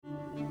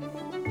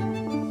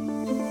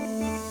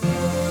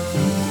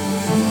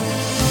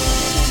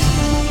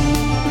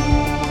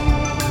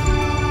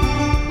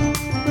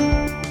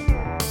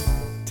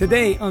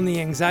Today on the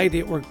Anxiety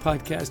at Work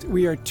podcast,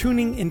 we are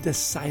tuning into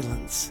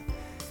silence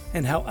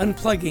and how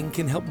unplugging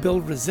can help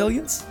build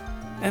resilience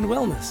and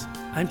wellness.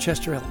 I'm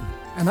Chester Elton.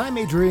 And I'm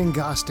Adrian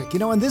Gostick.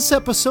 In this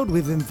episode,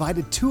 we've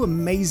invited two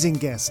amazing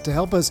guests to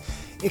help us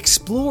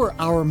explore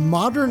our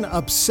modern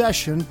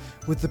obsession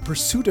with the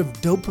pursuit of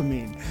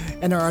dopamine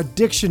and our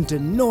addiction to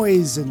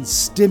noise and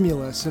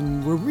stimulus.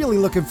 And we're really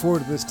looking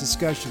forward to this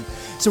discussion.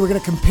 So we're going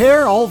to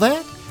compare all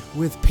that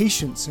with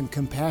patience and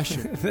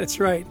compassion. That's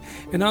right.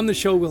 And on the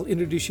show, we'll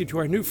introduce you to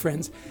our new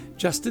friends,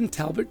 Justin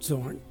Talbot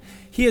Zorn.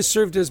 He has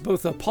served as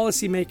both a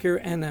policymaker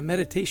and a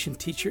meditation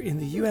teacher in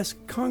the U.S.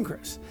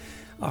 Congress,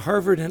 a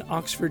Harvard and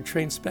Oxford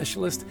trained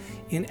specialist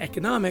in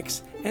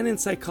economics and in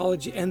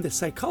psychology and the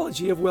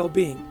psychology of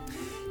well-being.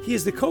 He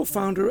is the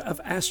co-founder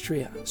of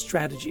Astria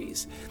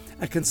Strategies,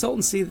 a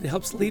consultancy that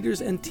helps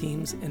leaders and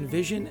teams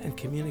envision and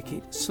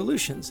communicate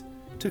solutions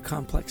to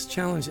complex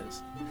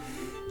challenges.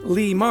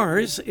 Lee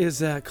Mars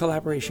is a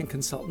collaboration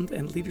consultant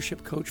and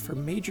leadership coach for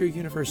major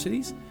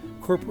universities,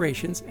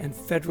 corporations, and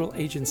federal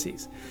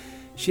agencies.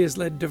 She has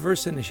led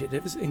diverse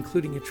initiatives,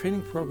 including a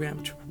training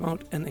program to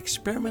promote an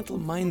experimental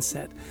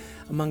mindset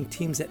among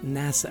teams at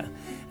NASA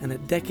and a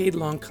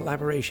decade-long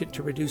collaboration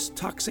to reduce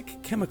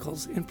toxic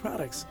chemicals in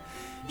products.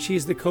 She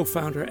is the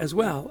co-founder as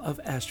well of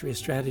Astria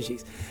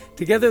Strategies.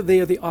 Together, they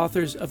are the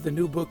authors of the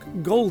new book,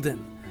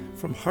 Golden,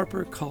 from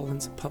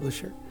HarperCollins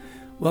Publisher.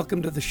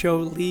 Welcome to the show,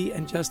 Lee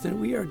and Justin.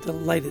 We are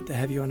delighted to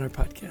have you on our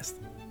podcast.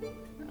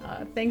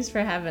 Thanks for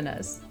having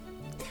us.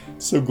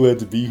 So glad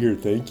to be here.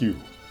 Thank you.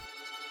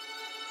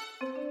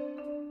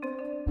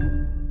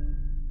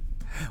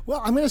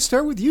 Well, I'm going to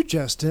start with you,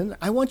 Justin.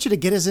 I want you to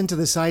get us into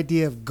this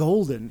idea of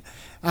golden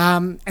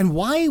and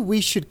why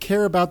we should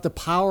care about the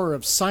power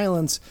of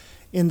silence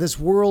in this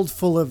world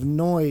full of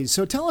noise.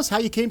 So tell us how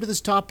you came to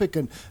this topic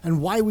and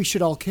why we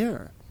should all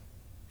care.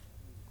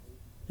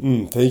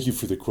 Thank you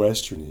for the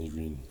question,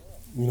 Adrian.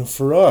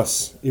 For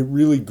us, it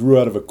really grew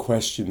out of a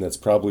question that's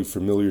probably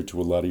familiar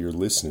to a lot of your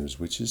listeners,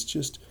 which is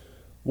just,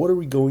 what are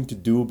we going to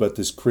do about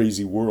this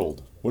crazy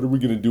world? What are we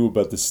going to do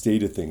about the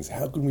state of things?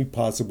 How can we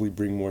possibly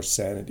bring more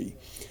sanity?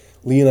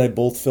 Lee and I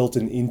both felt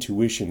an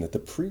intuition that the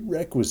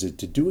prerequisite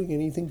to doing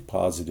anything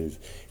positive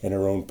in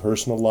our own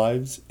personal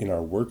lives, in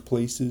our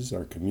workplaces,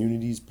 our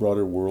communities,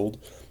 broader world,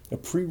 a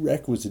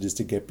prerequisite is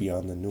to get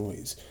beyond the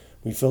noise.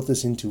 We felt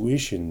this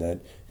intuition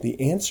that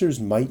the answers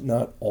might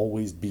not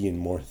always be in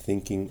more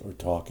thinking or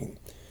talking.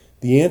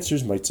 The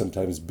answers might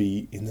sometimes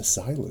be in the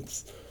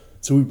silence.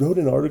 So we wrote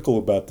an article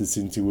about this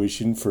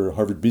intuition for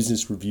Harvard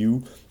Business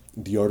Review.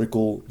 The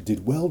article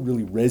did well,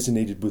 really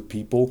resonated with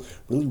people,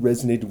 really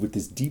resonated with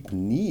this deep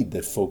need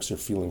that folks are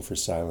feeling for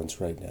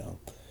silence right now.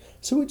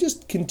 So we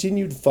just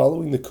continued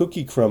following the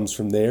cookie crumbs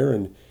from there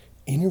and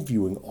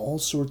interviewing all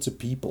sorts of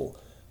people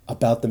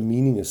about the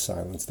meaning of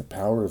silence, the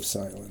power of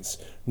silence,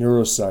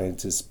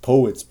 neuroscientists,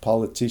 poets,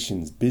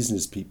 politicians,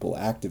 business people,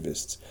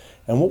 activists.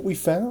 And what we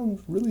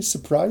found really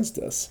surprised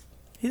us.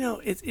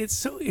 It's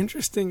so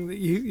interesting that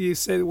you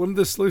say one of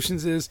the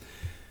solutions is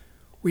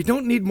we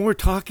don't need more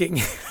talking.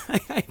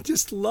 I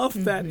just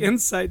love that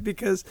insight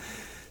because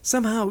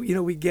somehow,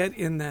 we get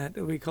in that,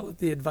 we call it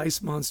the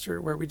advice monster,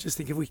 where we just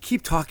think if we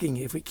keep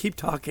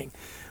talking,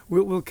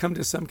 we'll come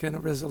to some kind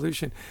of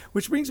resolution.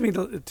 Which brings me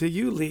to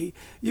you, Lee.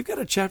 You've got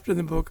a chapter in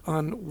the book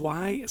on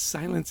why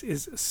silence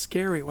is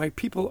scary, why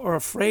people are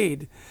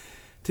afraid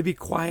to be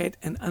quiet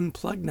and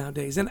unplugged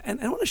nowadays. And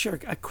I want to share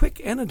a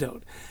quick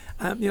anecdote.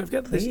 I've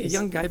got this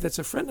young guy that's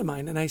a friend of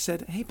mine, and I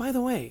said, hey, by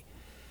the way,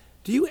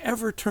 do you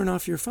ever turn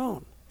off your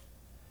phone?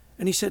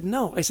 And he said,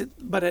 no. I said,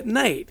 but at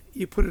night,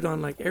 you put it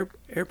on like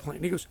airplane.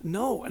 And he goes,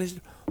 no. And I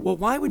said, well,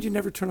 why would you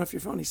never turn off your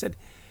phone? He said,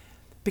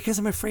 because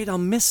I'm afraid I'll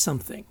miss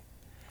something.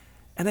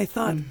 And I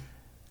thought,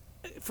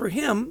 for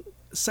him,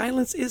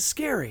 silence is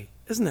scary,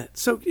 isn't it?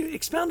 So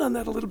expound on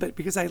that a little bit,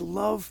 because I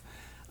love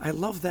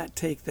that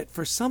take that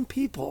for some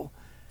people,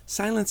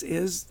 silence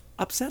is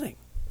upsetting.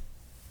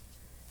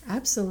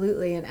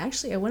 Absolutely. And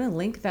actually, I want to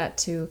link that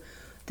to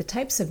the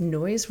types of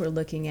noise we're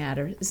looking at.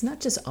 It's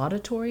not just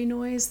auditory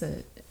noise,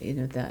 the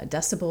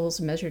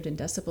decibels measured in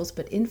decibels,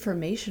 but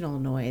informational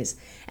noise.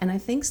 And I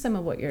think some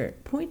of what you're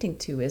pointing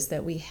to is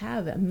that we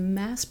have a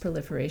mass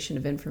proliferation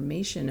of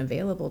information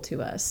available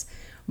to us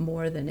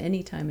more than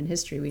any time in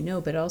history we know,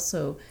 but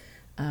also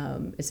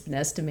it's been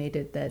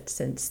estimated that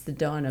since the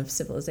dawn of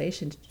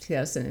civilization,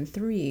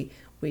 2003,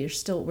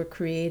 we're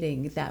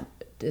creating that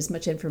as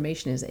much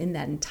information as in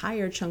that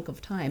entire chunk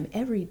of time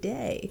every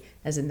day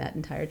as in that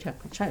entire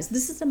chunk of time. So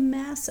this is a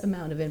mass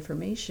amount of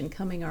information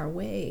coming our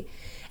way.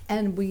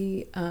 And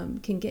we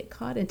can get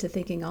caught into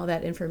thinking all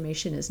that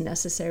information is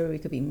necessary. We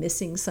could be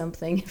missing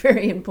something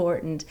very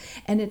important.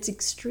 And it's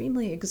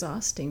extremely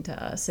exhausting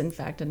to us. In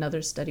fact,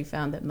 another study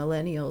found that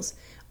millennials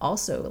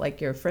also,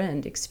 like your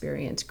friend,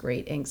 experience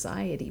great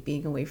anxiety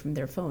being away from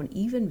their phone,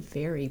 even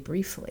very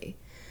briefly.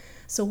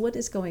 So what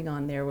is going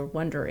on there? We're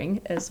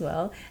wondering as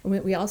well.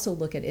 And we also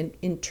look at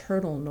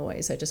internal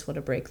noise. I just want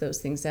to break those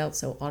things out.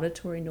 So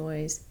auditory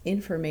noise,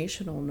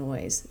 informational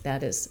noise,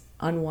 that is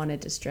unwanted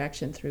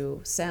distraction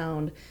through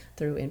sound,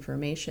 through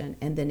information,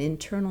 and then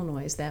internal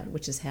noise, that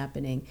which is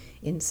happening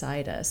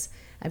inside us.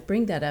 I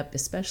bring that up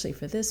especially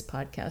for this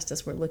podcast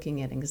as we're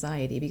looking at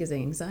anxiety, because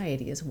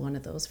anxiety is one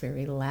of those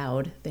very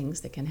loud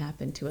things that can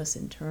happen to us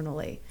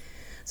internally.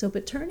 So,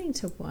 but turning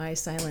to why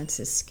silence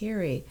is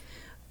scary,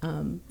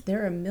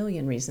 there are a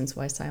million reasons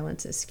why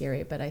silence is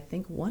scary, but I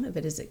think one of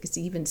it is it's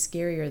even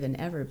scarier than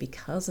ever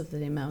because of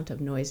the amount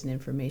of noise and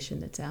information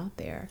that's out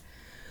there.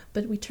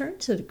 But we turn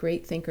to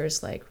great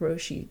thinkers like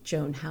Roshi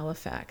Joan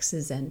Halifax,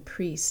 a Zen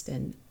priest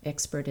and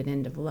expert in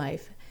end of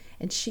life,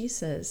 and she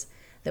says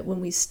that when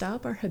we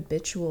stop our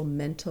habitual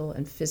mental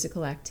and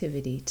physical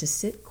activity to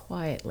sit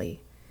quietly,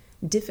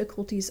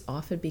 difficulties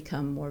often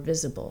become more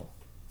visible.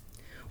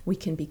 We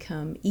can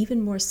become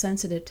even more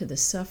sensitive to the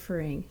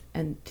suffering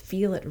and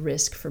feel at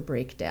risk for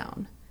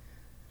breakdown.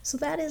 So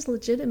that is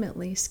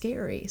legitimately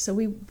scary. So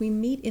we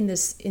meet in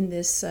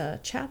this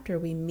chapter,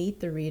 we meet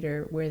the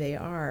reader where they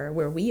are,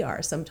 where we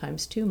are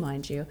sometimes too,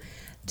 mind you,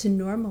 to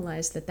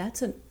normalize that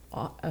that's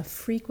a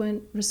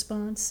frequent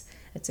response.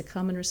 It's a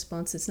common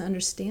response. It's an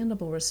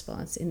understandable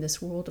response in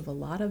this world of a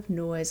lot of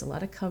noise, a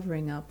lot of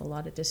covering up, a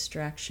lot of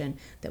distraction,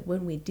 that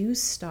when we do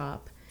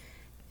stop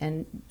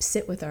and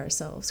sit with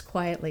ourselves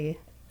quietly,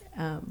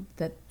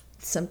 that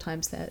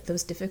sometimes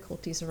those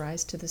difficulties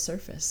arise to the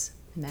surface,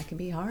 and that can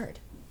be hard.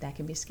 That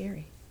can be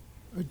scary.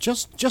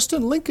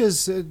 Justin, link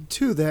is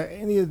too that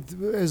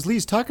as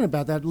Lee's talking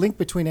about that link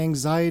between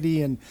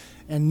anxiety and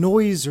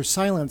noise or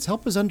silence.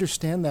 Help us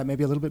understand that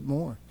maybe a little bit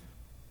more.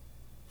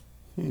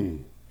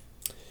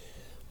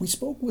 We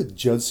spoke with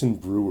Judson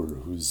Brewer,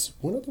 who's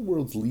one of the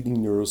world's leading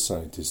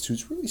neuroscientists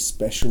who's really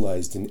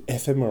specialized in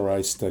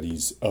fMRI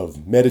studies of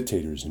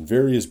meditators and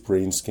various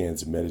brain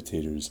scans of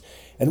meditators.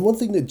 And one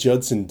thing that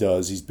Judson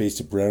does, he's based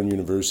at Brown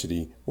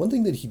University, one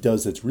thing that he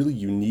does that's really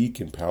unique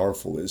and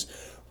powerful is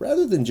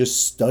rather than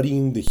just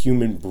studying the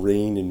human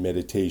brain in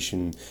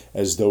meditation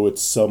as though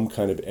it's some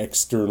kind of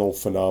external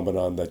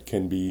phenomenon that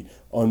can be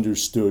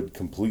understood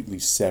completely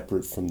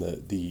separate from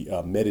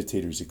the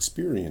meditator's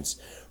experience,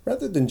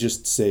 rather than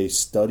just, say,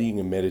 studying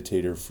a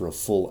meditator for a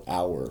full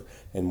hour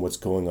and what's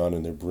going on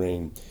in their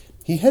brain,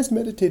 he has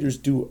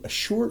meditators do a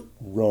short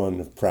run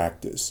of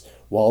practice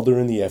while they're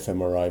in the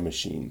fMRI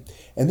machine.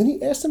 And then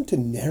he asks them to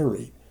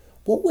narrate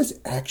what was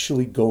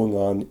actually going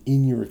on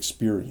in your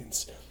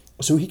experience,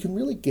 so he can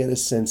really get a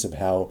sense of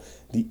how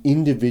the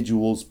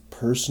individual's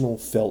personal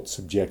felt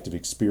subjective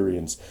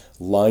experience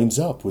lines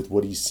up with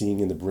what he's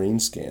seeing in the brain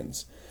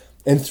scans.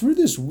 And through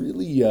this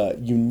really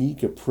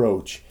unique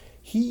approach,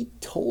 he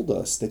told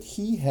us that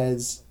he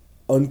has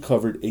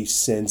uncovered a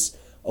sense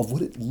of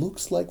what it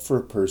looks like for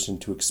a person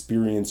to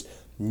experience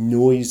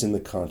noise in the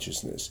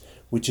consciousness,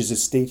 which is a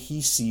state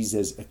he sees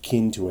as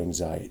akin to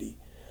anxiety.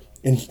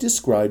 And he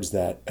describes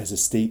that as a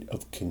state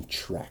of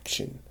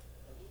contraction.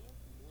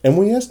 And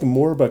when we ask him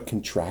more about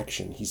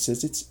contraction, he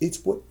says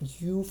it's what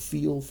you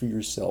feel for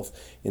yourself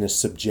in a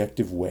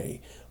subjective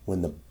way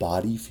when the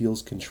body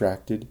feels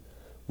contracted,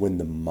 when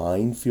the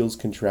mind feels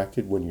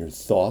contracted, when your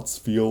thoughts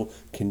feel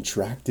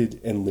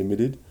contracted and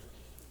limited.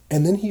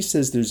 And then he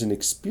says there's an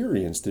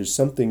experience, there's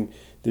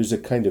a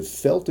kind of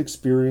felt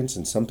experience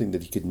and something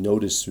that he could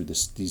notice through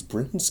these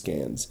brain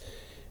scans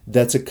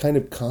that's a kind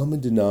of common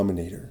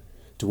denominator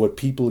to what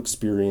people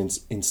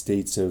experience in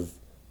states of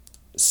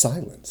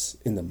silence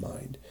in the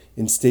mind,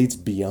 in states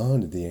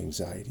beyond the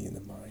anxiety in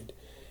the mind.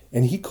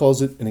 And he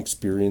calls it an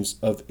experience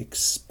of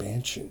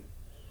expansion.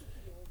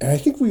 And I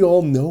think we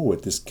all know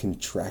what this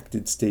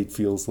contracted state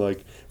feels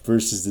like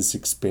versus this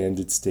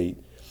expanded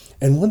state.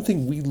 And one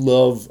thing we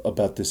love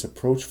about this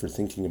approach for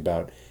thinking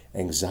about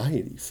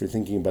anxiety, for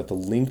thinking about the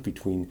link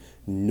between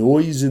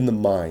noise in the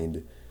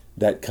mind,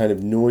 that kind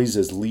of noise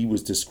as Lee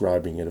was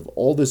describing it, of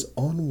all this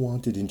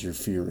unwanted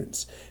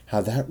interference,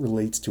 how that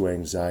relates to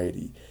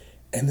anxiety.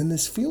 And then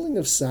this feeling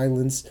of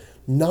silence,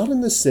 not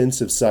in the sense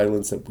of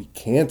silence that we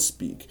can't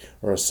speak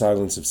or a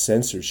silence of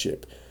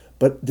censorship,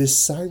 but this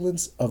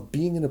silence of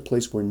being in a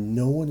place where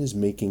no one is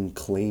making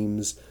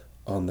claims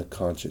on the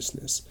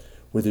consciousness,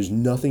 where there's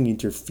nothing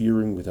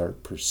interfering with our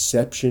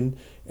perception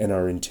and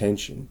our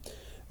intention.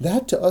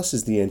 That to us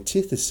is the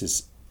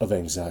antithesis of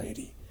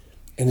anxiety.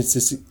 And it's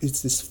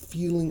this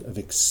feeling of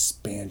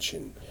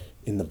expansion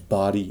in the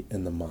body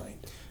and the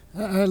mind.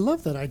 I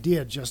love that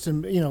idea,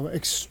 Justin,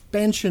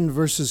 expansion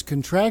versus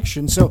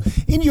contraction. So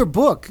in your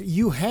book,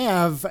 you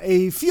have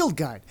a field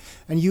guide,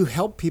 and you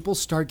help people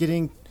start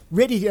getting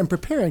ready and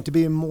preparing to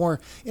be in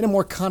a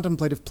more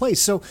contemplative place.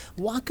 So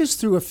walk us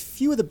through a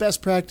few of the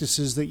best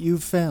practices that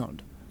you've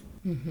found.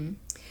 Mm-hmm.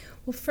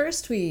 Well,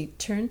 first we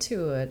turn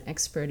to an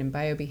expert in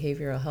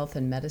biobehavioral health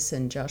and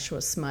medicine,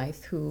 Joshua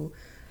Smythe, who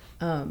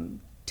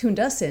tuned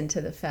us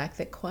into the fact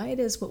that quiet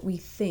is what we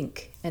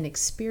think and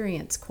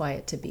experience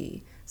quiet to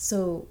be.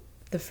 So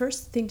the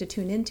first thing to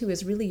tune into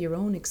is really your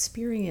own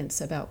experience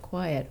about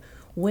quiet.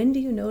 When do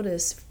you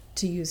notice,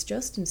 to use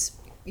Justin's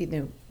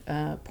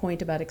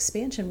point about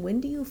expansion,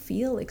 when do you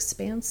feel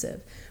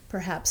expansive?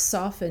 Perhaps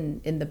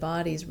soften in the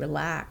body's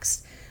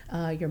relaxed.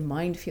 Your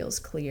mind feels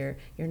clear.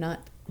 You're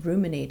not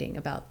ruminating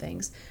about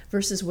things.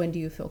 Versus when do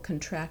you feel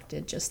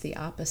contracted? Just the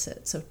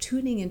opposite. So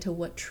tuning into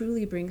what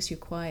truly brings you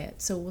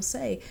quiet. So we'll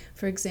say,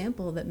 for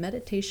example, that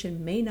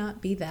meditation may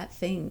not be that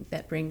thing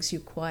that brings you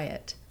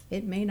quiet.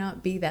 It may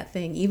not be that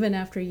thing, even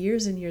after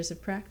years and years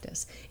of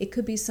practice. It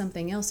could be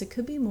something else. It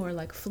could be more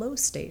like flow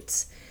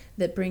states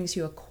that brings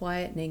you a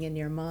quietening in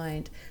your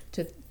mind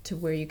to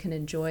where you can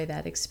enjoy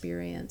that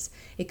experience.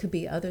 It could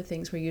be other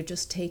things where you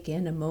just take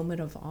in a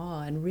moment of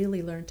awe and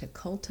really learn to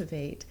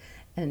cultivate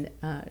and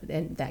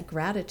that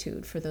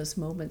gratitude for those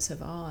moments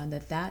of awe, and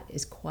that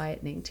is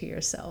quietening to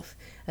yourself,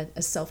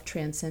 a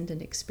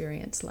self-transcendent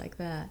experience like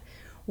that.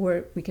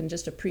 Or we can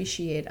just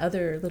appreciate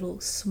other little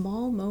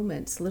small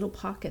moments, little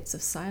pockets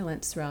of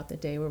silence throughout the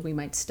day where we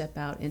might step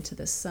out into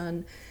the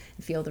sun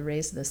and feel the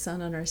rays of the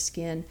sun on our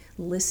skin,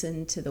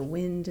 listen to the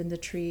wind in the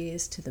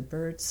trees, to the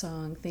bird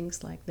song,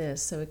 things like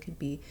this. So it could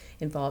be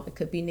involved. It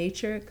could be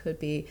nature. It could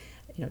be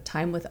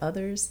time with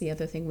others. The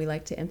other thing we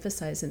like to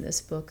emphasize in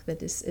this book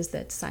that is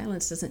that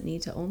silence doesn't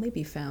need to only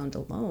be found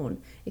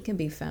alone. It can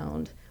be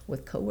found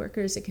with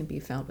coworkers, it can be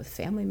found with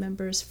family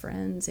members,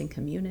 friends, and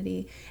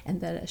community, and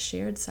that a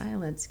shared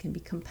silence can be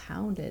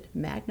compounded,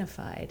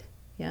 magnified.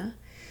 Yeah.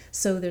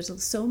 So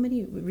there's so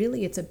many,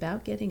 really it's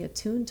about getting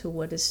attuned to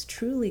what is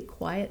truly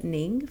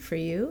quietening for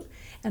you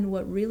and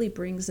what really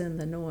brings in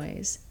the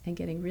noise, and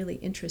getting really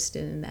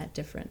interested in that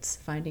difference,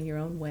 finding your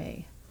own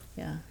way.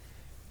 Yeah.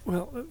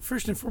 Well,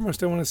 first and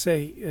foremost, I want to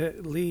say,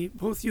 Lee,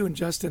 both you and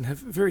Justin have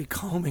very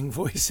calming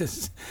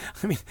voices.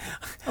 I mean,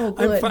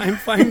 I'm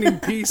finding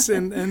peace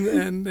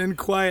and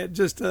quiet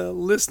just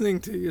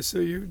listening to you, so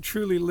you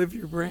truly live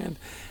your brand.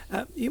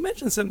 You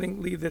mentioned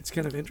something, Lee, that's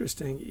kind of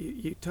interesting.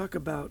 You talk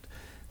about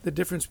the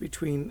difference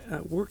between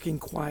working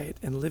quiet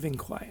and living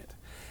quiet.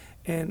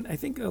 And I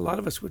think a lot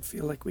of us would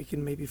feel like we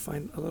can maybe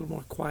find a little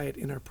more quiet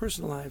in our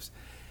personal lives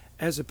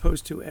as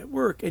opposed to at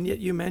work. And yet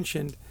you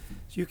mentioned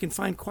you can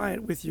find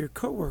quiet with your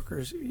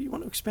coworkers. You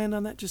want to expand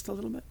on that just a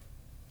little bit?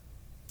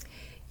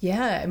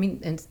 Yeah, I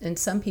mean, and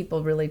some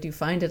people really do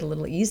find it a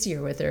little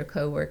easier with their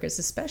coworkers,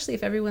 especially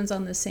if everyone's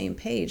on the same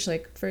page.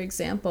 Like, for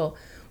example,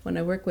 when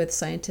I work with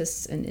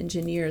scientists and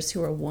engineers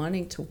who are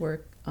wanting to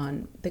work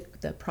on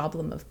the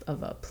problem of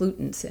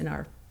pollutants in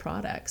our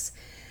products,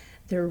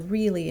 they're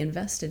really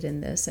invested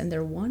in this, and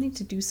they're wanting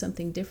to do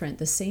something different.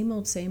 The same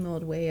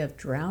old way of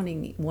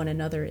drowning one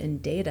another in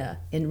data,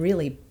 in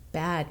really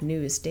bad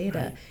news data,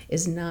 right,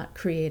 is not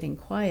creating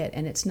quiet,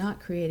 and it's not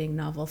creating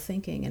novel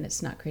thinking, and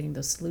it's not creating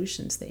those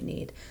solutions they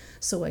need.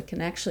 So I can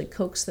actually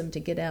coax them to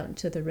get out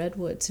into the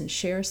redwoods and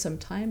share some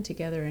time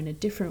together in a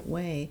different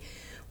way,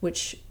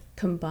 which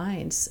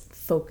combines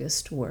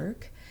focused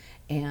work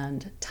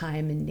and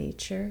time in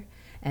nature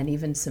and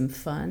even some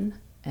fun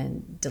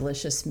and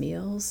delicious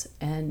meals,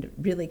 and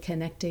really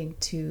connecting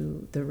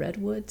to the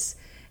redwoods,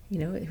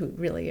 who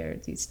really are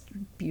these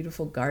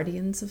beautiful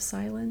guardians of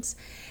silence.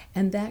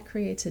 And that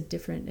creates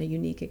a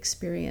unique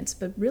experience.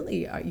 But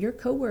really, your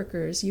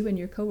coworkers, you and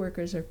your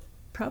coworkers are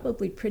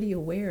probably pretty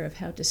aware of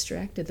how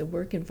distracted the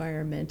work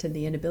environment and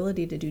the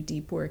inability to do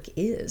deep work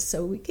is.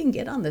 So we can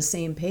get on the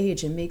same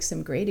page and make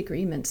some great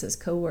agreements as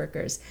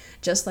coworkers,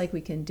 just like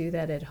we can do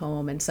that at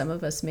home. And some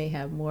of us may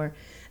have more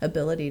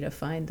ability to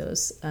find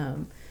those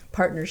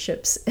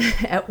partnerships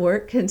at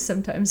work and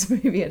sometimes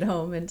maybe at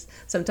home, and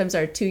sometimes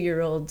our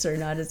 2-year-olds are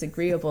not as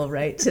agreeable,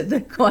 right, to the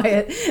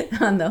quiet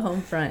on the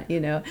home front,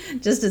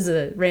 just as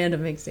a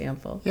random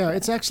example. Yeah,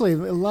 it's actually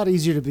a lot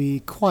easier to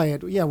be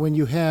quiet, when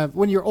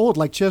you're old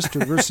like Chester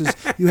versus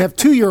you have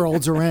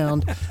 2-year-olds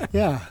around.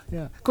 Yeah.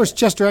 Of course,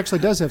 Chester actually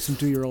does have some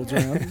 2-year-olds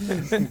around,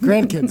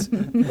 grandkids.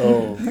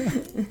 Oh,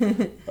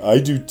 I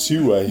do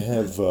too. I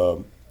have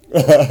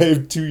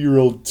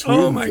 2-year-old twins,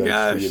 oh my actually,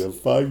 gosh, and a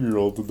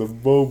 5-year-old at the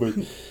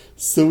moment.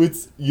 So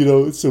it's,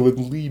 so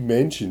when Lee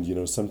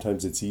mentioned,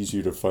 sometimes it's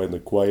easier to find the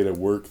quiet at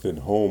work than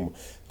home,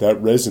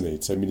 that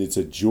resonates. I mean, it's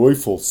a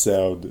joyful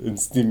sound and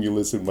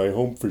stimulus in my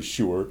home for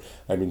sure.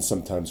 I mean,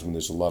 sometimes when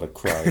there's a lot of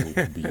crying, it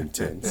can be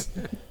intense.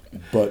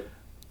 But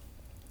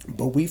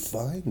we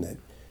find that,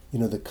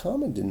 the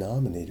common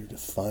denominator to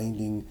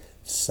finding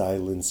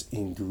silence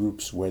in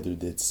groups, whether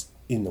that's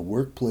in the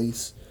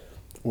workplace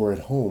or at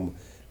home,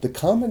 the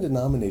common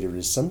denominator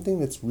is something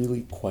that's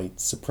really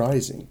quite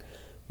surprising,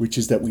 which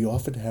is that we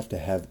often have to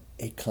have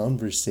a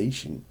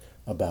conversation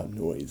about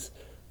noise.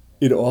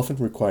 It often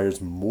requires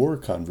more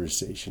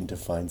conversation to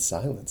find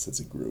silence as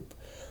a group.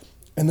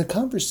 And the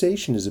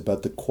conversation is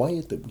about the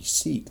quiet that we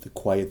seek, the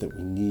quiet that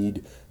we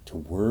need to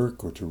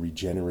work or to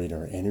regenerate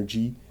our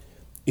energy.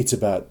 It's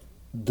about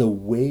the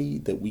way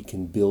that we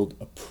can build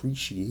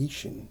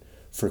appreciation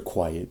for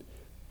quiet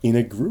in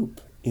a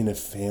group, in a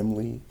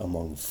family,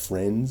 among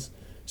friends.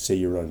 Say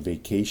you're on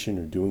vacation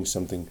or doing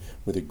something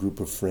with a group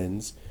of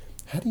friends.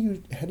 How do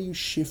you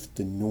shift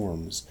the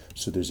norms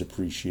so there's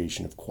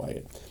appreciation of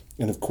quiet?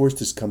 And of course,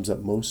 this comes up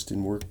most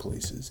in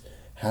workplaces.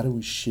 How do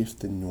we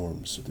shift the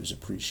norms so there's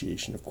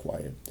appreciation of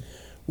quiet?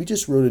 We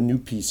just wrote a new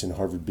piece in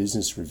Harvard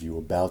Business Review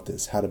about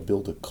this, how to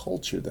build a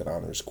culture that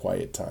honors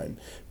quiet time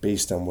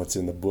based on what's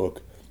in the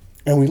book.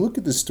 And we look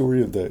at the story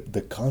of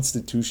the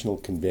Constitutional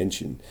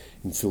Convention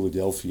in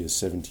Philadelphia,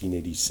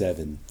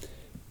 1787,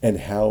 and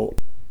how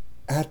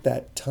at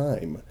that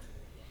time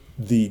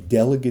the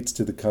delegates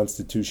to the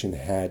Constitutional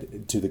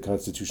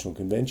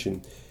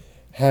Convention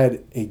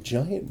had a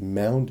giant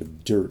mound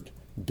of dirt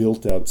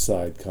built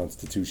outside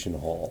Constitution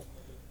Hall.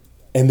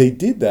 And they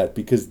did that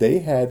because they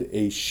had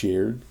a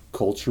shared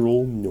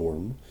cultural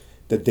norm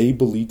that they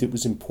believed it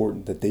was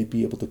important that they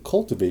be able to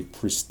cultivate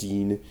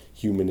pristine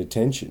human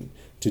attention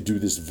to do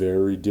this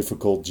very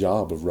difficult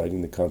job of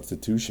writing the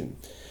Constitution.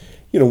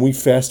 We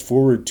fast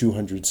forward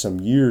 200 some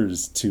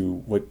years to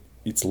what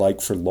it's like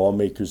for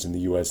lawmakers in the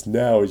U.S.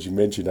 now. As you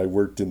mentioned, I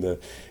worked in the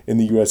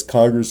U.S.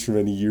 Congress for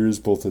many years,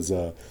 both as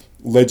a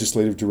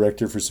legislative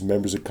director for some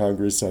members of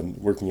Congress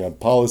working on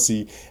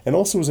policy, and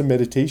also as a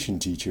meditation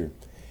teacher.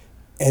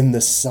 And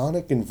the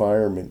sonic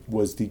environment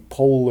was the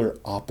polar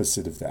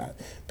opposite of that.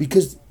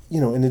 Because,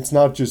 and it's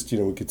not just,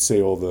 we could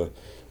say all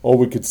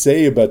we could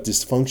say about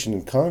dysfunction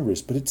in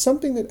Congress, but it's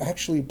something that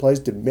actually applies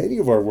to many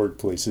of our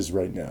workplaces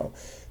right now.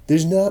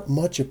 There's not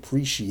much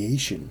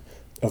appreciation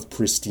of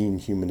pristine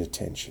human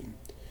attention.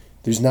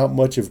 There's not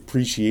much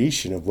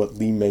appreciation of what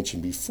Lee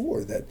mentioned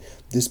before, that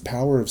this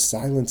power of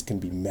silence can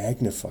be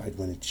magnified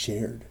when it's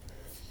shared.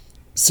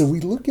 So we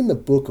look in the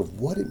book of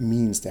what it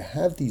means to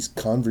have these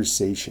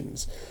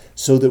conversations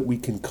so that we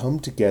can come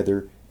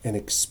together and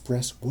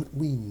express what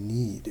we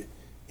need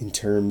in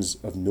terms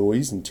of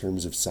noise, in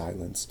terms of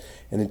silence,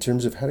 and in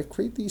terms of how to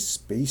create these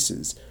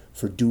spaces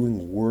for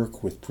doing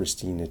work with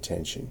pristine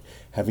attention,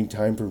 having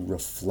time for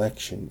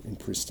reflection and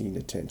pristine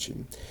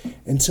attention.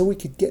 And so we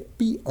could get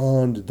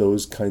beyond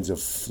those kinds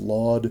of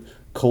flawed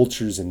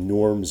cultures and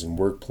norms in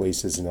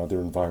workplaces and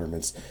other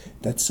environments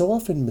that so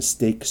often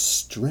mistake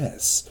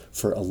stress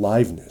for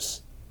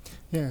aliveness.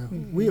 Yeah,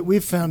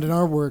 we've found in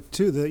our work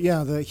too that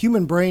the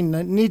human brain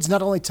needs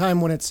not only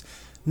time when it's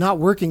not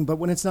working, but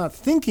when it's not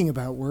thinking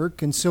about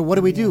work. And so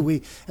what do?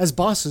 We, as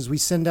bosses, we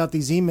send out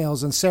these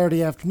emails on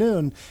Saturday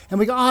afternoon, and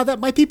we go, that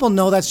my people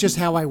know that's just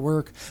how I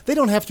work. They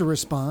don't have to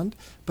respond,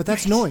 but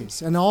that's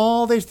noise. And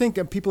all they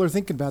think people are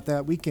thinking about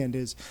that weekend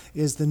is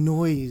the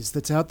noise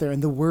that's out there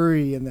and the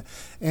worry,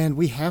 and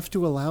we have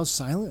to allow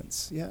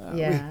silence.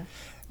 Yeah.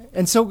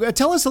 And so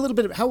tell us a little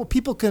bit about how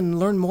people can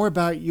learn more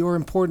about your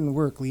important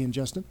work, Lee and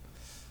Justin.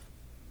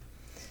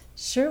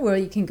 Sure. Well,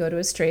 you can go to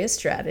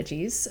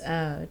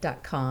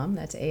AstreaStrategies.com.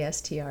 That's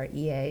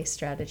ASTREA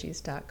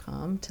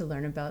strategies.com to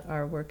learn about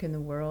our work in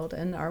the world.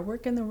 And our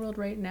work in the world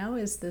right now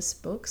is this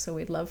book. So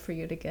we'd love for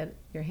you to get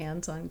your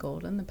hands on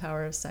Golden, The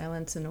Power of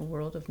Silence in a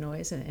World of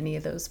Noise, in any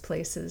of those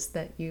places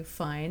that you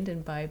find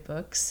and buy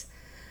books.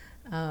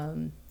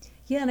 And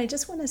I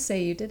just want to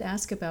say, you did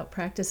ask about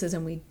practices,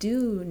 and we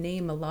do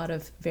name a lot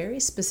of very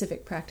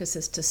specific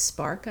practices to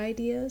spark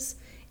ideas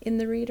in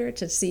the reader,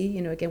 to see,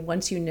 again,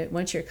 once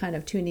you're kind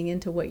of tuning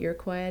into what your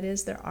quiet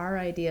is, there are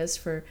ideas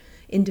for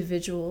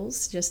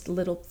individuals, just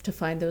to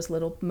find those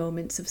little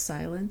moments of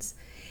silence,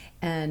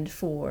 and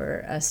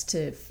for us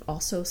to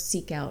also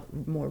seek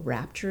out more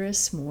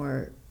rapturous,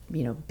 more,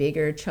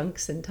 bigger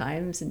chunks and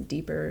times and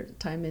deeper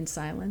time in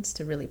silence,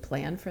 to really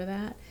plan for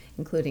that,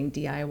 including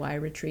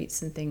DIY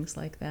retreats and things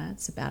like that,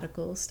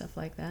 sabbaticals, stuff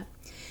like that.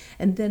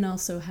 And then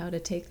also how to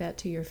take that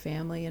to your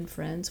family and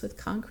friends with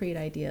concrete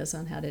ideas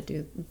on how to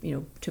do,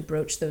 to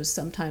broach those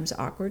sometimes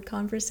awkward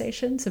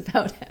conversations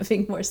about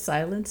having more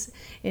silence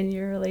in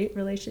your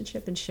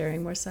relationship and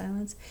sharing more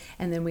silence.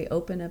 And then we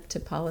open up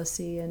to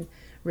policy and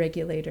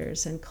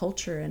regulators and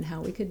culture and how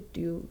we could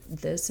do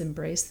this,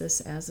 embrace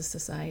this as a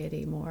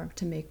society more,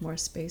 to make more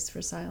space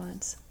for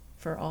silence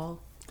for all.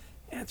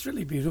 Yeah, it's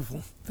really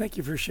beautiful. Thank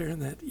you for sharing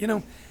that.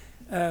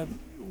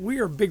 We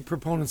are big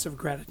proponents of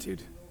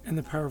gratitude and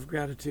the power of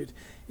gratitude.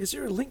 Is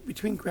there a link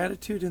between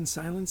gratitude and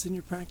silence in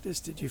your practice?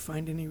 Did you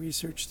find any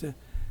research to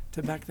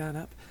back that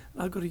up?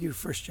 I'll go to you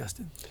first,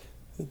 Justin.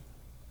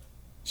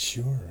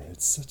 Sure.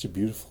 It's such a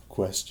beautiful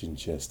question,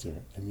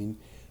 Chester.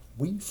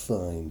 We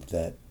find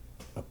that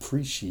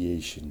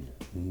appreciation,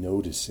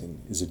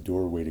 noticing, is a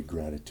doorway to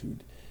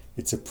gratitude.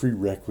 It's a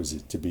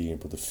prerequisite to being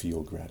able to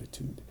feel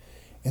gratitude.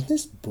 And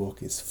this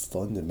book is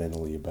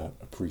fundamentally about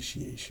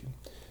appreciation.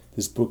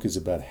 This book is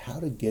about how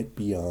to get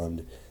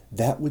beyond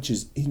that which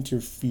is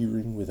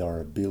interfering with our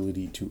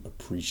ability to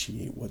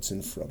appreciate what's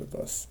in front of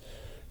us.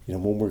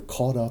 When we're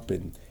caught up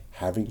in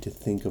having to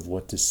think of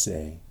what to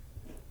say,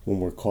 when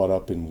we're caught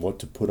up in what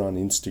to put on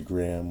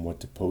Instagram, what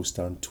to post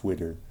on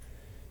Twitter,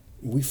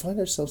 we find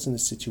ourselves in a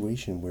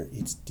situation where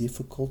it's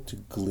difficult to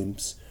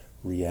glimpse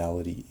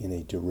reality in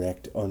a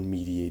direct,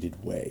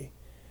 unmediated way.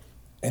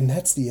 And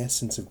that's the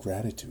essence of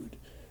gratitude,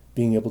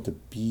 being able to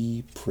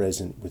be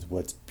present with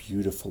what's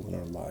beautiful in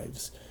our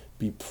lives,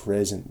 be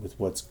present with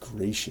what's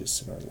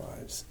gracious in our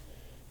lives.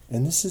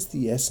 And this is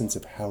the essence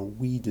of how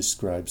we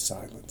describe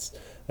silence.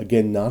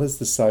 Again, not as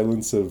the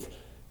silence of,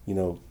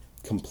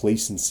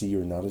 complacency,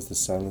 or not as the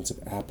silence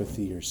of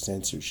apathy or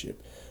censorship,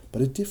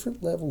 but a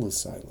different level of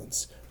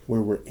silence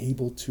where we're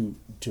able to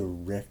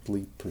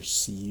directly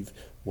perceive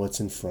what's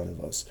in front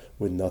of us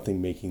with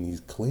nothing making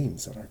these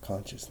claims on our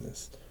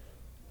consciousness.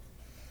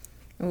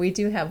 We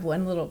do have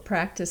one little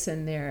practice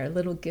in there,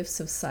 little gifts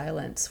of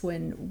silence.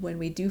 When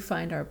we do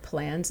find our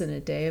plans in a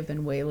day have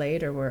been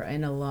waylaid, or we're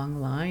in a long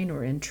line,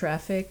 or in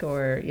traffic,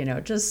 or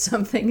just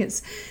something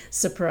has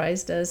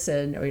surprised us,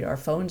 and or our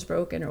phone's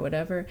broken or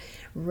whatever,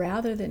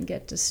 rather than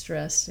get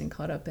distressed and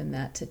caught up in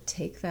that, to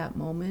take that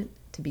moment,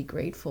 to be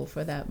grateful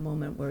for that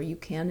moment where you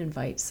can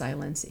invite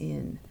silence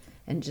in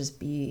and just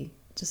be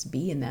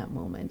in that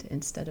moment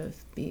instead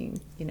of being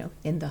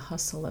in the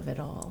hustle of it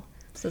all.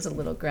 So it's a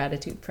little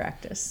gratitude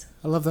practice.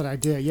 I love that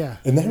idea, yeah.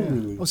 And that yeah.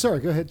 really... Oh,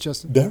 sorry, go ahead,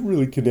 Justin. That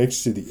really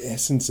connects to the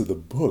essence of the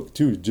book,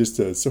 too. Just,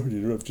 sorry to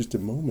interrupt, just a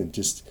moment.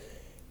 Just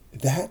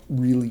that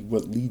really,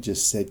 what Lee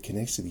just said,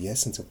 connects to the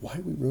essence of why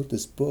we wrote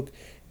this book,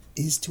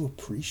 is to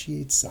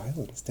appreciate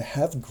silence, to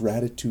have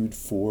gratitude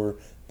for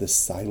the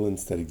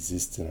silence that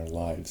exists in our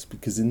lives.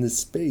 Because in this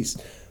space,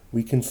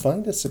 we can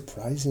find a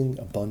surprising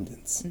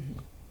abundance. Mm-hmm.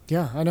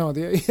 Yeah, I know.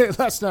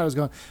 Last night I was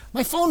going,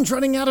 my phone's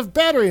running out of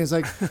battery. It's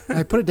like,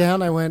 I put it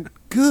down. I went,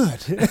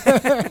 good.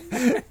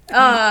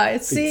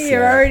 See,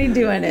 you're already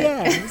doing it.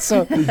 Yeah.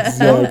 So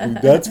exactly.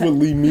 That's what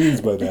Lee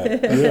means by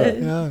that.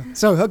 Yeah.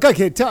 So,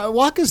 okay,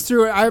 walk us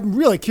through it. I'm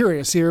really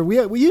curious here.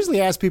 We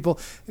usually ask people,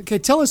 okay,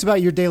 tell us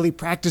about your daily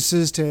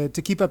practices to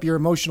keep up your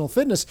emotional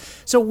fitness.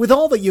 So with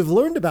all that you've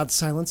learned about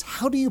silence,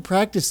 how do you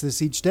practice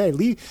this each day?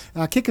 Lee,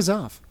 kick us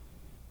off.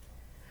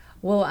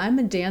 Well, I'm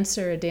a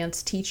dancer, a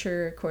dance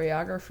teacher,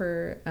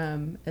 choreographer,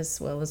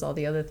 as well as all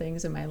the other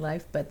things in my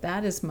life, but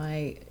that is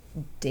my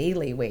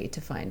daily way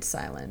to find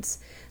silence.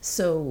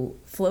 So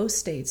flow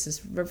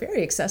states are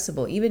very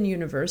accessible, even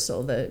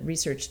universal. The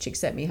research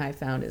Csikszentmihalyi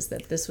found is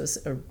that this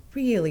was a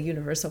really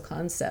universal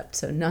concept,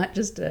 so not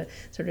just a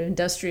sort of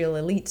industrial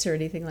elites or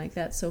anything like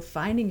that. So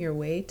finding your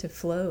way to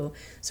flow.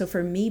 So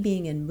for me,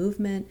 being in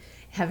movement,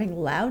 having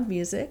loud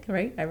music,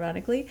 right,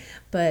 ironically,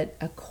 but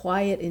a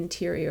quiet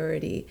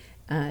interiority,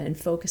 and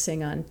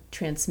focusing on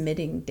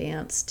transmitting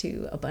dance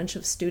to a bunch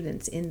of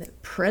students in the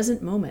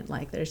present moment.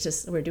 Like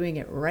we're doing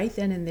it right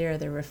then and there.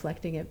 They're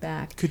reflecting it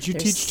back. Could you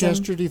teach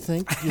Chester, do you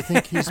think?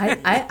 He's...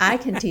 I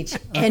can teach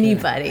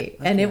anybody,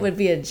 and it would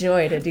be a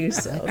joy to do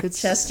so.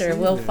 Chester,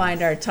 we'll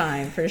find our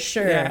time for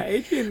sure. Yeah,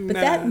 Adrian, but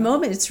that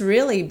moment, it's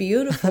really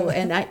beautiful.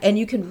 And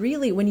you can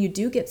really, when you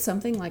do get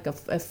something like a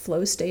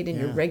flow state in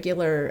your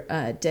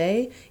regular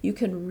day, you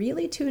can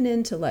really tune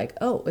into like,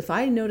 oh, if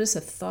I notice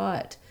a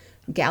thought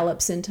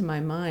gallops into my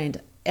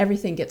mind,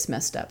 everything gets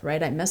messed up,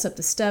 right? I mess up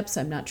the steps.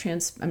 I'm not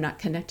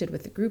connected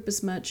with the group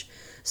as much.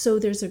 So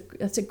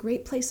that's a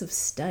great place of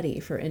study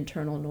for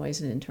internal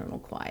noise and internal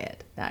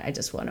quiet. I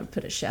just want to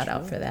put a shout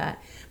out for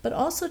that. But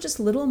also just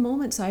little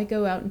moments. I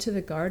go out into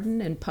the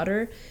garden and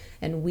putter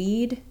and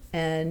weed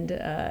and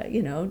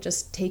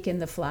just take in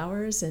the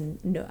flowers.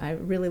 And I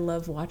really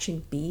love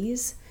watching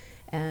bees,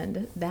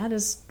 and that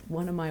is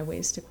one of my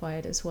ways to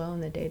quiet as well in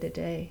the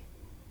day-to-day.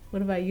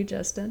 What about you,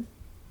 Justin?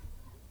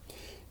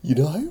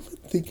 I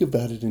would think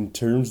about it in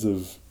terms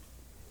of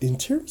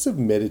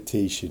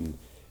meditation,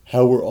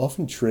 how we're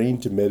often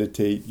trained to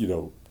meditate,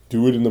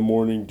 do it in the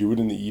morning, do it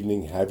in the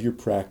evening, have your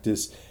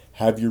practice,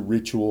 have your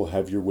ritual,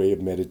 have your way of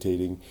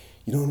meditating.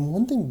 And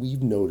one thing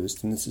we've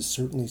noticed, and this is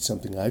certainly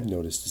something I've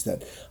noticed, is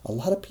that a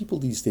lot of people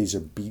these days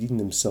are beating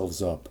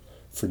themselves up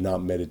for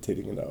not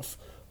meditating enough.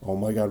 Oh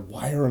my God,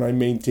 why aren't I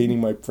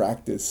maintaining my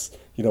practice?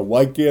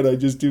 Why can't I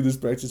just do this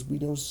practice? We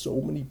know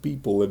so many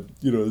people, and,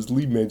 as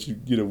Lee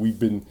mentioned, we've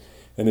been...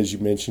 And as you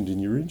mentioned in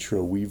your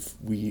intro,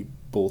 we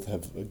both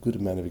have a good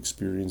amount of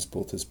experience,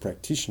 both as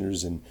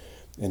practitioners and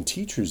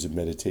teachers of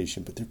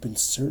meditation. But there have been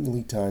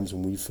certainly times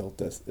when we felt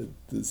this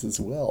as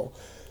well.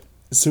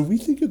 So we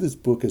think of this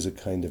book as a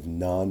kind of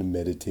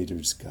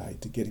non-meditator's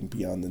guide to getting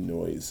beyond the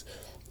noise.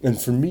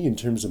 And for me, in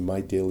terms of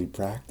my daily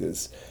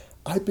practice,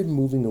 I've been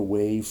moving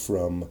away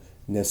from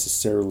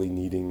necessarily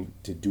needing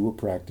to do a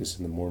practice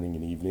in the morning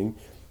and evening.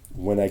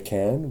 When I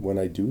can, when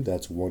I do,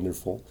 that's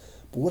wonderful.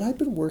 But what I've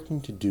been working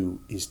to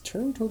do is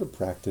turn toward a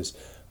practice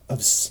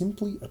of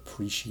simply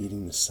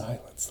appreciating the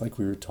silence, like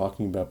we were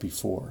talking about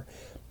before.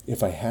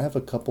 If I have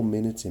a couple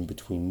minutes in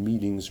between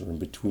meetings or in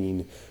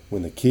between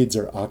when the kids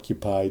are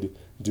occupied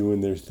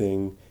doing their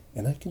thing,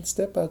 and I can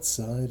step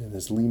outside and,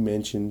 as Lee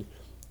mentioned,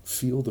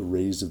 feel the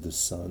rays of the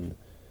sun,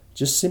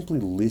 just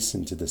simply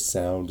listen to the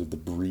sound of the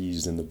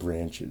breeze and the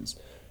branches,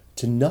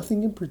 to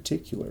nothing in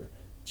particular,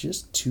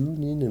 just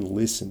tune in and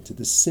listen to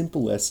the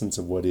simple essence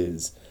of what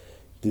is.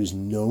 There's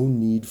no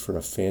need for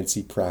a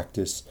fancy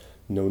practice,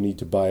 no need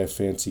to buy a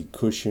fancy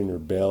cushion or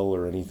bell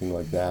or anything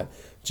like that.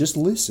 Just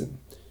listen.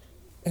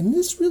 And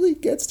this really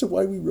gets to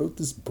why we wrote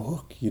this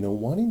book,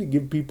 wanting to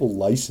give people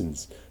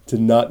license to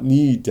not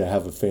need to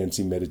have a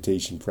fancy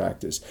meditation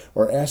practice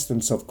or ask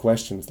themselves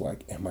questions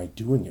like, am I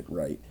doing it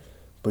right?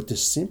 But to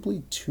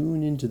simply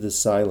tune into the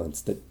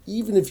silence, that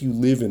even if you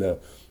live in a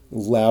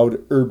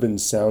loud urban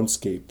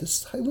soundscape, the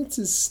silence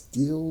is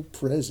still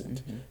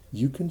present. Mm-hmm.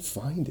 You can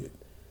find it.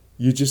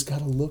 You just got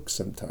to look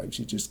sometimes.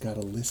 You just got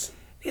to listen.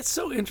 It's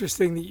so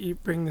interesting that you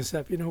bring this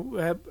up.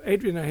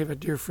 Adrian and I have a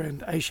dear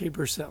friend, Aisha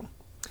Bursell,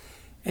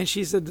 and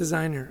she's a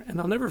designer.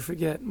 And I'll never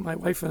forget, my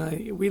wife and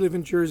I, we live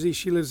in Jersey,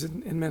 she lives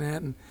in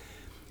Manhattan.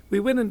 We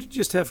went in to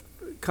just have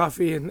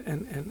coffee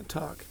and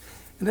talk.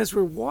 And as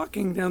we're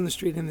walking down the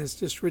street in this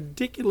just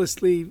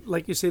ridiculously,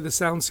 like you say, the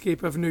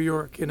soundscape of New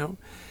York,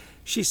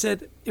 she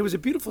said, it was a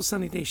beautiful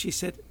sunny day. She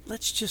said,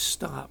 let's just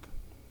stop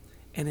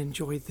and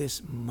enjoy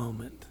this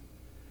moment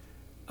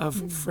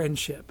of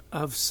friendship,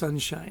 of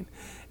sunshine.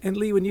 And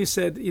Lee, when you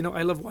said,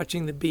 I love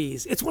watching the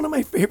bees, it's one of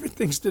my favorite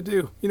things to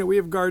do. We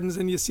have gardens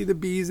and you see the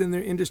bees in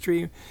their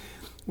industry.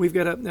 We've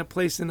got a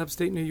place in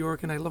upstate New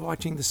York, and I love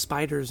watching the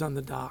spiders on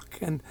the dock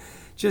and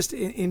just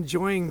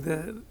enjoying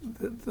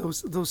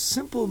those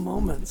simple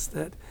moments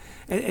that,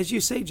 as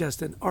you say,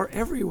 Justin, are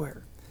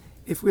everywhere.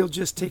 If we'll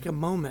just take a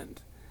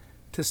moment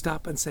to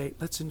stop and say,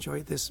 let's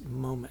enjoy this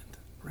moment,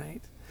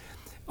 right?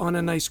 On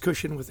a nice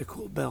cushion with a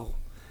cool bell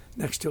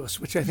next to us,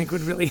 which I think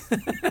would really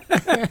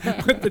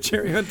put the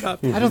cherry on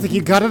top. I don't think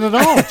you got it at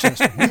all,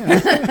 Justin.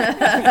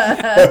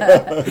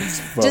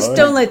 Just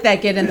don't let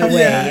that get in the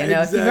way. Exactly.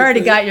 If you've already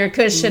got your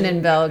cushion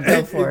and bell,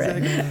 go for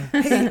it.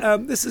 Hey,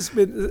 this has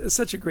been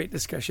such a great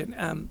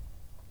discussion.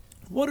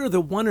 What are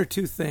the one or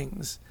two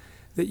things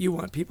that you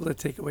want people to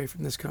take away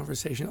from this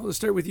conversation? I'll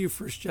start with you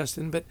first,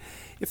 Justin. But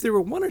if there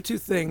were one or two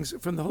things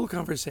from the whole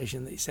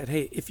conversation that you said,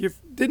 hey, if you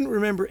didn't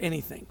remember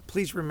anything,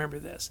 please remember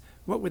this,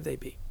 what would they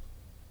be?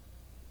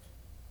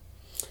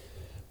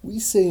 We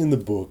say in the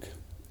book,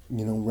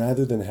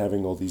 rather than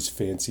having all these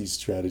fancy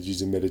strategies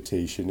in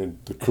meditation and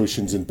the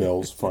cushions and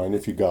bells, fine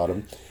if you got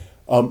them,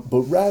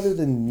 but rather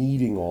than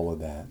needing all of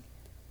that,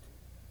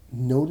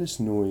 notice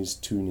noise,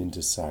 tune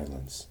into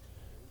silence.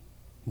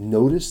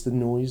 Notice the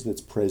noise that's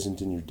present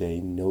in your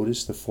day.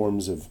 Notice the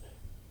forms of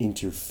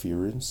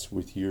interference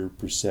with your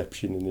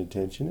perception and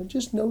attention, and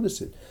just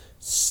notice it.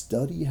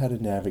 Study how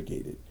to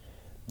navigate it.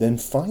 Then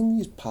find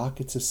these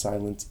pockets of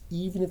silence,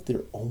 even if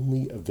they're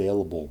only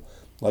available,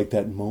 like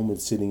that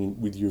moment sitting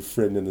with your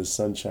friend in the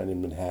sunshine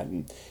in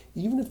Manhattan.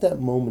 Even if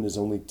that moment is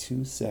only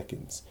 2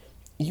 seconds,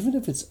 even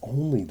if it's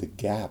only the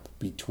gap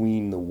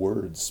between the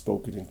words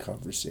spoken in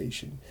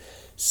conversation,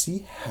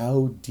 see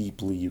how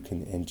deeply you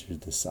can enter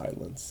the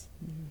silence.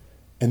 Mm-hmm.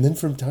 And then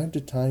from time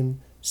to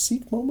time,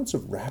 seek moments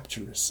of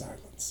rapturous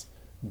silence,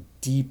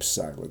 deep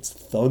silence,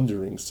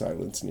 thundering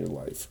silence in your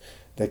life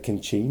that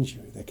can change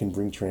you, that can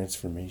bring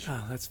transformation.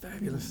 Oh, that's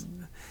fabulous.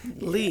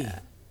 Lee.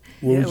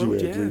 What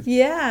would you add?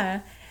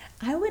 Yeah.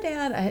 I would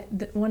add, I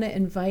want to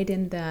invite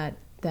in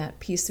that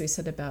piece we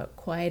said about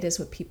quiet is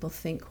what people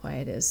think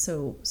quiet is.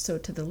 So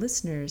to the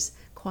listeners,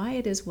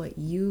 quiet is what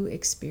you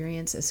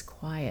experience as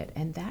quiet.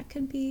 And that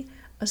can be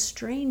a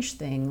strange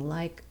thing,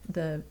 like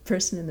the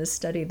person in this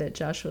study that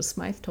Joshua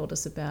Smythe told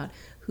us about,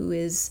 who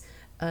is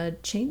a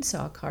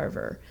chainsaw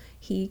carver.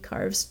 He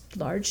carves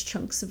large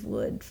chunks of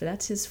wood.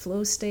 That's his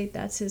flow state.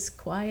 That's his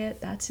quiet.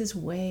 That's his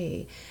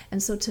way.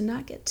 And so to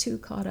not get too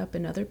caught up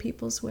in other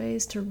people's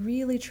ways, to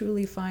really,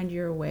 truly find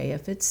your way.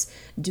 If it's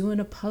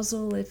doing a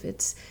puzzle, if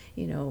it's,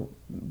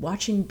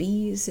 watching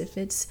bees, if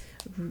it's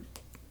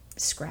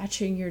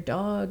scratching your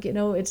dog,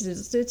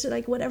 it's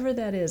like whatever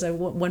that is.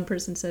 One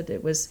person said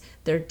it was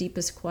their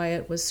deepest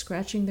quiet was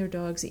scratching their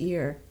dog's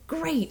ear.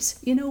 Great.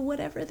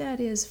 Whatever that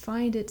is,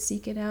 find it,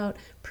 seek it out,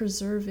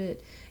 preserve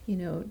it.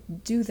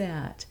 Do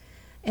that.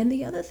 And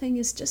the other thing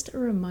is just a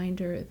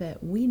reminder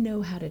that we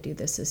know how to do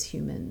this as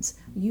humans.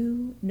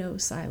 You know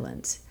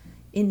silence.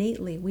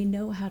 Innately, we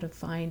know how to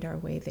find our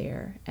way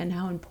there and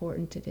how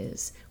important it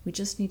is. We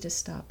just need to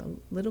stop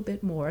a little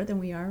bit more than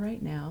we are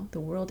right now. The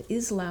world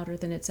is louder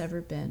than it's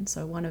ever been,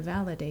 so I want to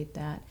validate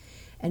that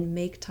and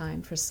make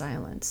time for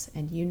silence.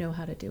 And you know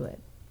how to do it.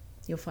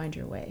 You'll find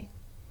your way.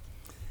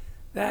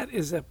 That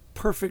is a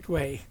perfect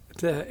way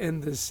to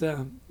end this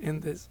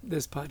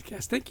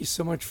podcast. Thank you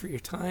so much for your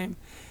time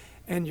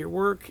and your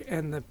work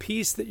and the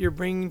peace that you're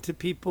bringing to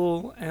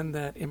people and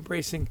that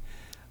embracing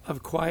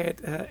of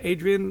quiet.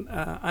 Adrian,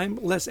 I'm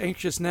less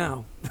anxious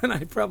now than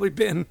I've probably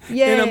been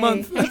in a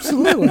month.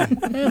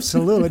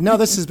 Absolutely. No,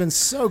 this has been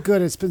so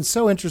good. It's been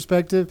so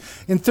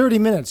introspective. In 30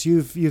 minutes,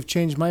 you've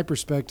changed my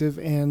perspective,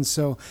 and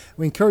so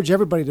we encourage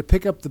everybody to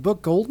pick up the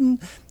book Golden.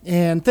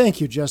 And thank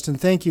you, Justin.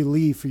 Thank you,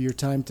 Lee, for your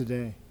time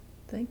today.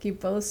 Thank you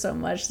both so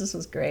much. This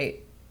was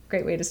great.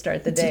 Great way to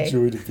start the day. It's a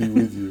joy to be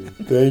with you.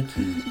 Thank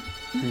you.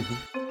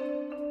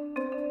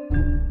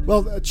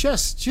 Well,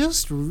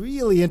 just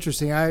really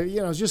interesting. I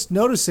was just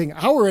noticing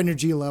our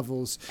energy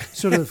levels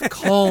sort of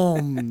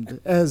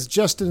calmed as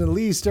Justin and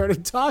Lee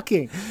started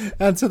talking,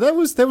 and so that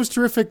was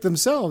terrific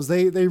themselves.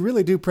 They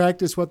really do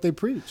practice what they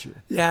preach.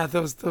 Yeah,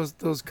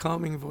 those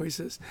calming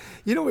voices.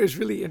 It was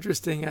really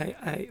interesting.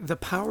 The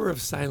power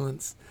of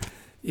silence.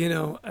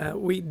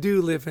 We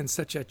do live in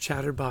such a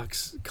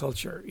chatterbox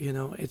culture.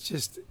 It's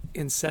just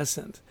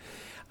incessant.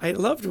 I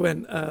loved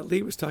when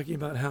Lee was talking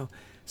about how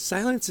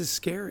silence is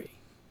scary.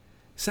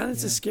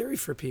 Silence is scary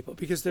for people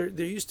because they're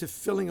used to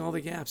filling all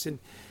the gaps. And,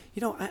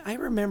 I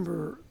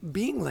remember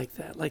being like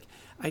that. Like,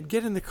 I'd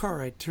get in the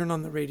car, I'd turn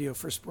on the radio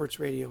for sports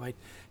radio, I'd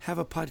have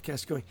a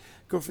podcast going,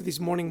 go for these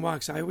morning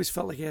walks. I always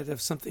felt like I had to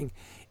have something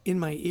in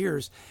my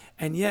ears.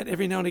 And yet,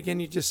 every now and again,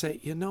 you just say,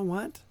 you know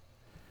what?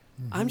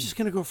 I'm just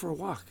going to go for a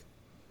walk.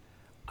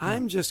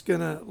 I'm just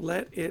going to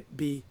let it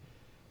be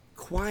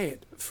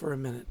quiet for a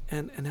minute.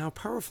 And how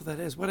powerful that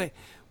is. What I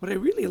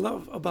really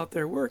love about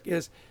their work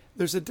is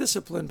there's a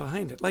discipline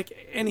behind it. Like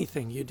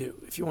anything you do,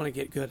 if you want to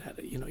get good at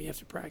it, you have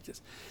to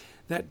practice.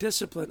 That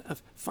discipline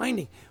of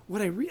finding.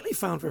 What I really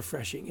found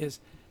refreshing is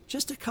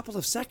just a couple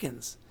of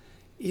seconds,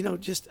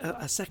 just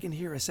a second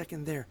here, a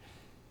second there.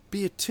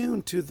 Be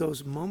attuned to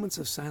those moments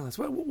of silence.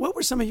 What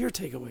were some of your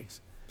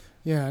takeaways?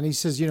 Yeah, and he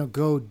says,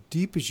 go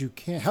deep as you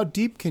can. How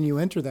deep can you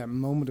enter that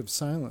moment of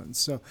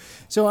silence?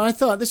 So I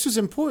thought this was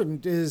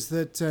important, is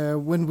that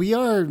when we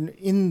are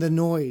in the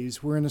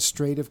noise, we're in a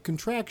state of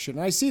contraction.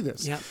 I see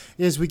this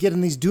as we get in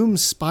these doom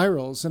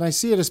spirals, and I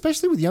see it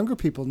especially with younger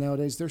people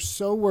nowadays. They're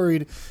so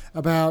worried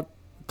about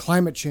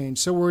climate change,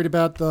 so worried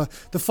about the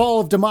fall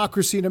of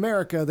democracy in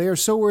America. They are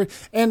so worried.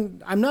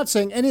 And I'm not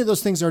saying any of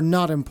those things are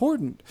not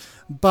important,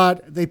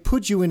 but they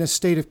put you in a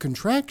state of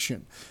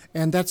contraction.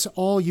 And that's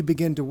all you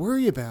begin to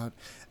worry about.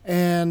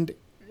 And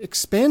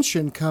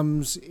expansion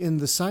comes in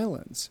the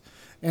silence.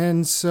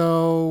 And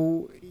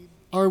so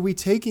are we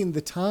taking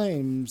the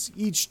times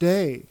each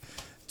day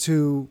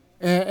to,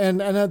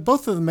 and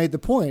both of them made the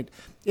point,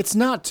 it's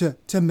not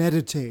to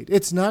meditate.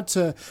 It's not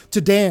to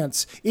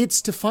dance.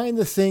 It's to find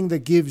the thing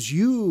that gives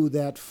you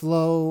that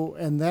flow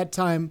and that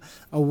time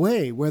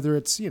away, whether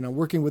it's,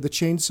 working with a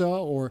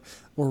chainsaw or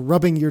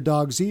rubbing your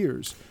dog's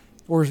ears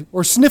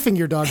or sniffing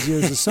your dog's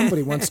ears, as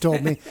somebody once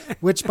told me,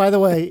 which, by the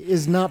way,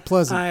 is not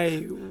pleasant.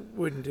 I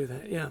wouldn't do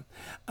that, yeah.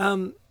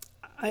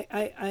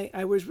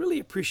 I was really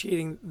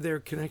appreciating their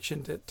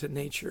connection to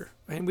nature.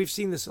 And we've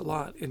seen this a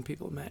lot in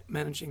people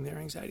managing their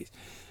anxieties.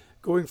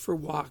 Going for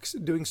walks,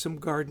 doing some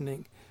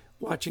gardening,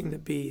 watching the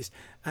bees.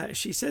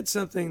 She said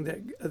something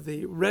that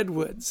the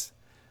redwoods,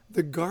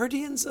 the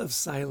guardians of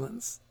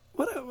silence.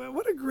 What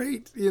a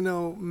great,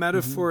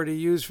 metaphor to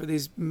use for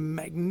these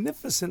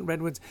magnificent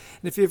redwoods.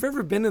 And if you've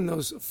ever been in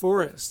those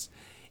forests,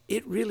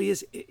 it really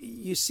is.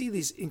 You see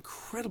these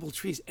incredible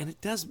trees, and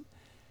it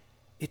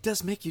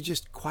does make you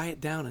just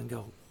quiet down and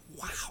go,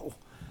 wow.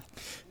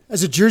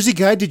 As a Jersey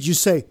guy, did you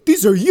say,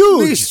 these are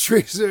huge? These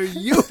trees are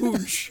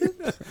huge.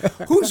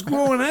 Who's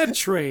growing that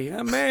tree?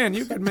 Man,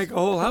 you could make a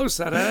whole house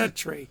out of that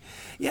tree.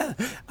 Yeah,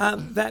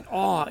 that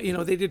awe,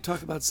 they did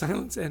talk about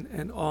silence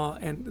and awe.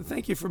 And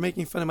thank you for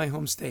making fun of my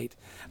home state.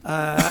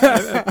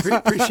 I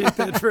appreciate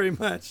that very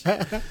much.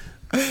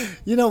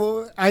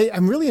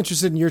 I'm really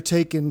interested in your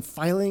take in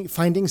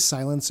finding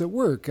silence at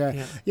work.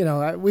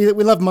 We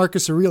love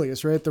Marcus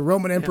Aurelius, right? The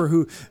Roman emperor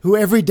who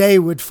every day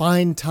would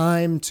find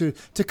time to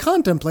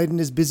contemplate in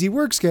his busy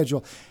work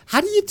schedule.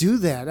 How do you do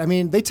that? I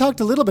mean, they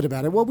talked a little bit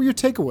about it. What were your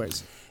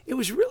takeaways? It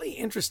was really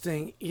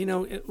interesting.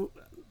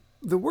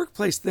 The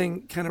workplace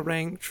thing kind of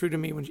rang true to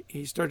me when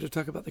he started to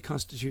talk about the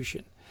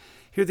Constitution.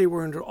 Here they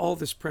were under all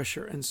this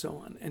pressure and so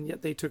on, and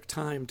yet they took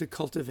time to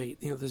cultivate,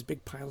 this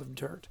big pile of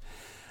dirt.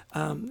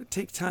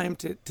 Take time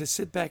to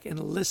sit back and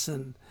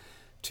listen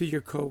to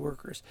your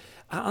coworkers.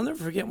 I'll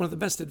never forget one of the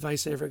best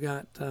advice I ever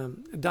got.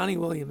 Donnie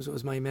Williams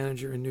was my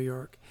manager in New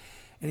York,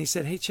 and he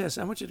said, "Hey, Chess,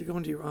 I want you to go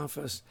into your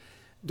office.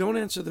 Don't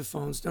answer the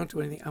phones. Don't do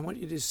anything. I want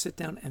you to just sit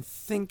down and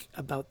think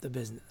about the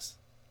business.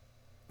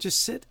 Just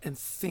sit and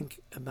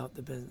think about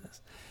the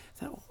business."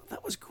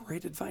 That was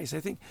great advice. I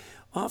think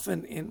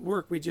often in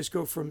work we just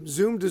go from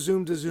Zoom to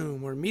Zoom to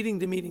Zoom or meeting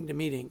to meeting to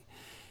meeting,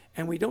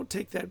 and we don't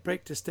take that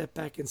break to step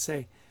back and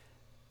say,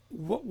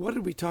 What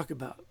did we talk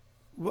about?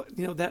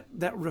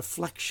 That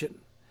reflection.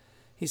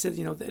 He said,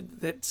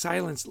 that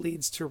silence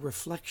leads to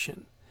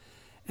reflection.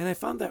 And I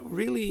found that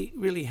really,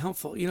 really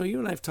helpful. You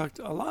and I have talked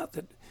a lot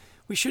that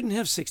we shouldn't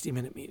have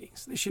 60-minute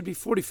meetings. They should be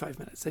 45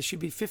 minutes. They should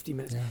be 50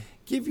 minutes. Yeah.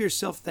 Give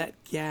yourself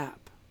that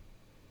gap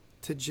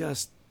to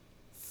just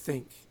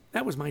think.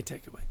 That was my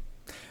takeaway.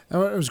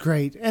 Oh, it was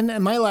great. And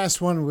my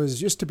last one was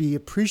just to be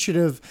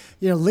appreciative,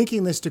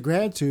 linking this to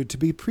gratitude, to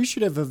be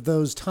appreciative of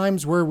those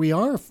times where we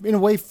are, in a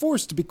way,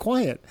 forced to be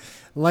quiet.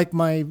 Like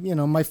my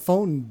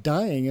phone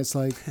dying. It's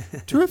like,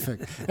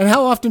 terrific. And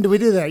how often do we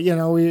do that?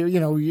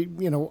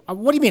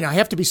 What do you mean? I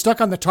have to be stuck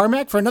on the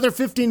tarmac for another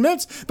 15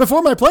 minutes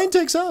before my plane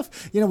takes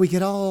off? We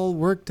get all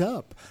worked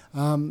up.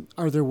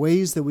 Are there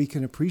ways that we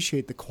can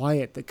appreciate the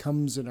quiet that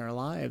comes in our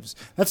lives?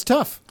 That's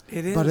tough.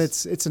 It is. But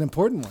it's an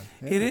important one.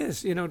 Yeah. It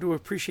is, to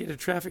appreciate a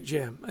traffic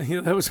jam.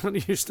 That was when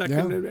you're stuck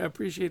in to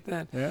appreciate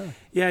that. Yeah.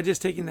 Yeah,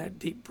 just taking that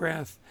deep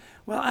breath.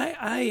 Well,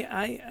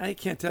 I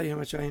can't tell you how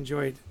much I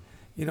enjoyed,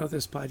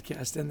 this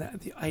podcast and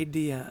the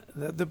idea,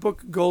 the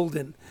book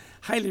Golden,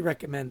 highly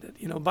recommended.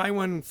 Buy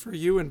one for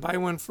you and buy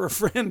one for a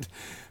friend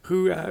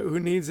who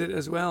needs it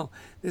as well.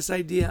 This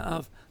idea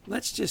of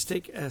let's just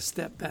take a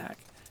step back.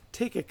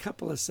 Take a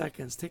couple of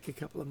seconds, take a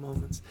couple of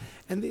moments.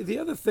 And the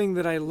other thing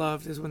that I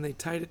loved is when they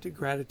tied it to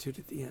gratitude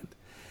at the end.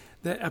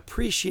 that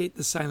appreciate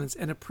the silence,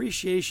 and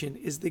appreciation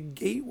is the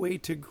gateway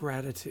to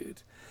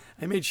gratitude.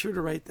 I made sure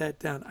to write that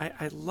down.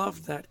 I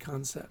love that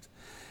concept.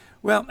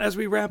 Well, as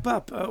we wrap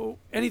up,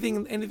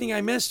 anything I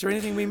missed or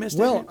anything we missed?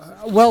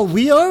 Well,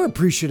 we are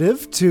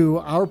appreciative to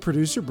our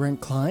producer,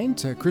 Brent Klein,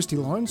 to Christy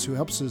Lawrence, who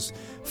helps us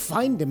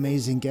find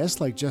amazing guests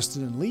like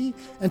Justin and Lee,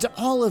 and to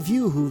all of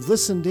you who've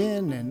listened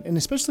in, and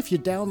especially if you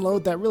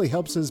download, that really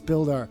helps us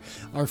build our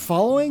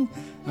following.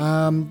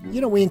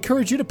 We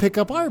encourage you to pick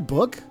up our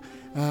book,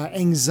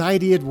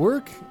 Anxiety at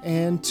Work,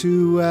 and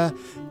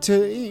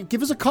to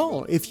give us a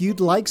call if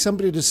you'd like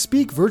somebody to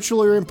speak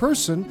virtually or in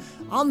person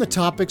on the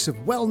topics of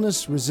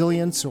wellness,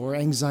 resilience, or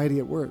anxiety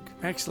at work.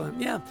 Excellent.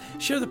 Yeah.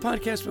 Share the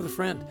podcast with a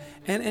friend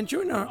and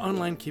join our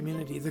online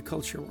community, The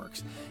Culture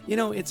Works.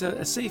 It's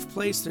a safe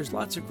place. There's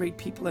lots of great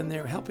people in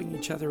there helping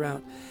each other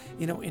out,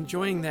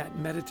 enjoying that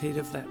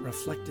meditative, that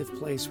reflective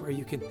place where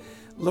you can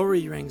lower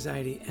your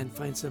anxiety and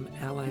find some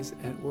allies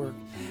at work.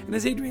 And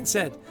as Adrian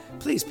said,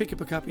 please pick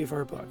up a copy of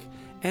our book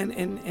and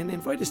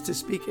invite us to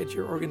speak at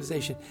your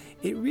organization.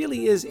 It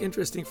really is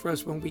interesting for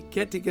us when we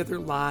get together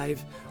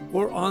live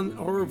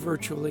or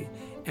virtually,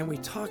 and we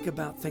talk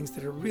about things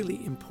that are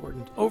really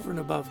important over and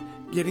above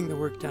getting the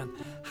work done.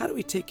 How do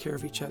we take care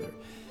of each other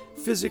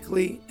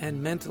physically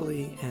and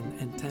mentally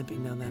and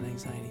tamping down that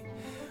anxiety?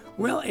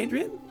 Well,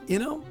 Adrian,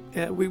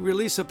 we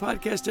release a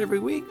podcast every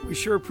week. We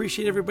sure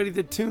appreciate everybody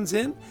that tunes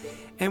in,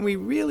 and we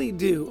really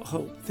do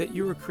hope that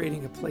you are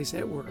creating a place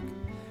at work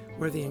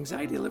where the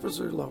anxiety levels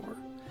are lower,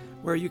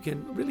 where you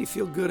can really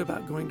feel good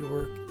about going to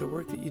work, the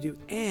work that you do,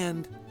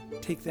 and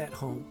take that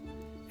home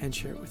and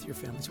share it with your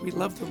families. We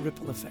love the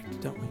ripple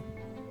effect, don't we?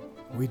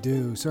 We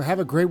do. So have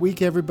a great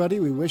week, everybody.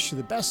 We wish you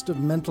the best of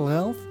mental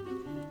health.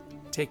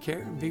 Take care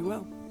and be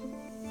well.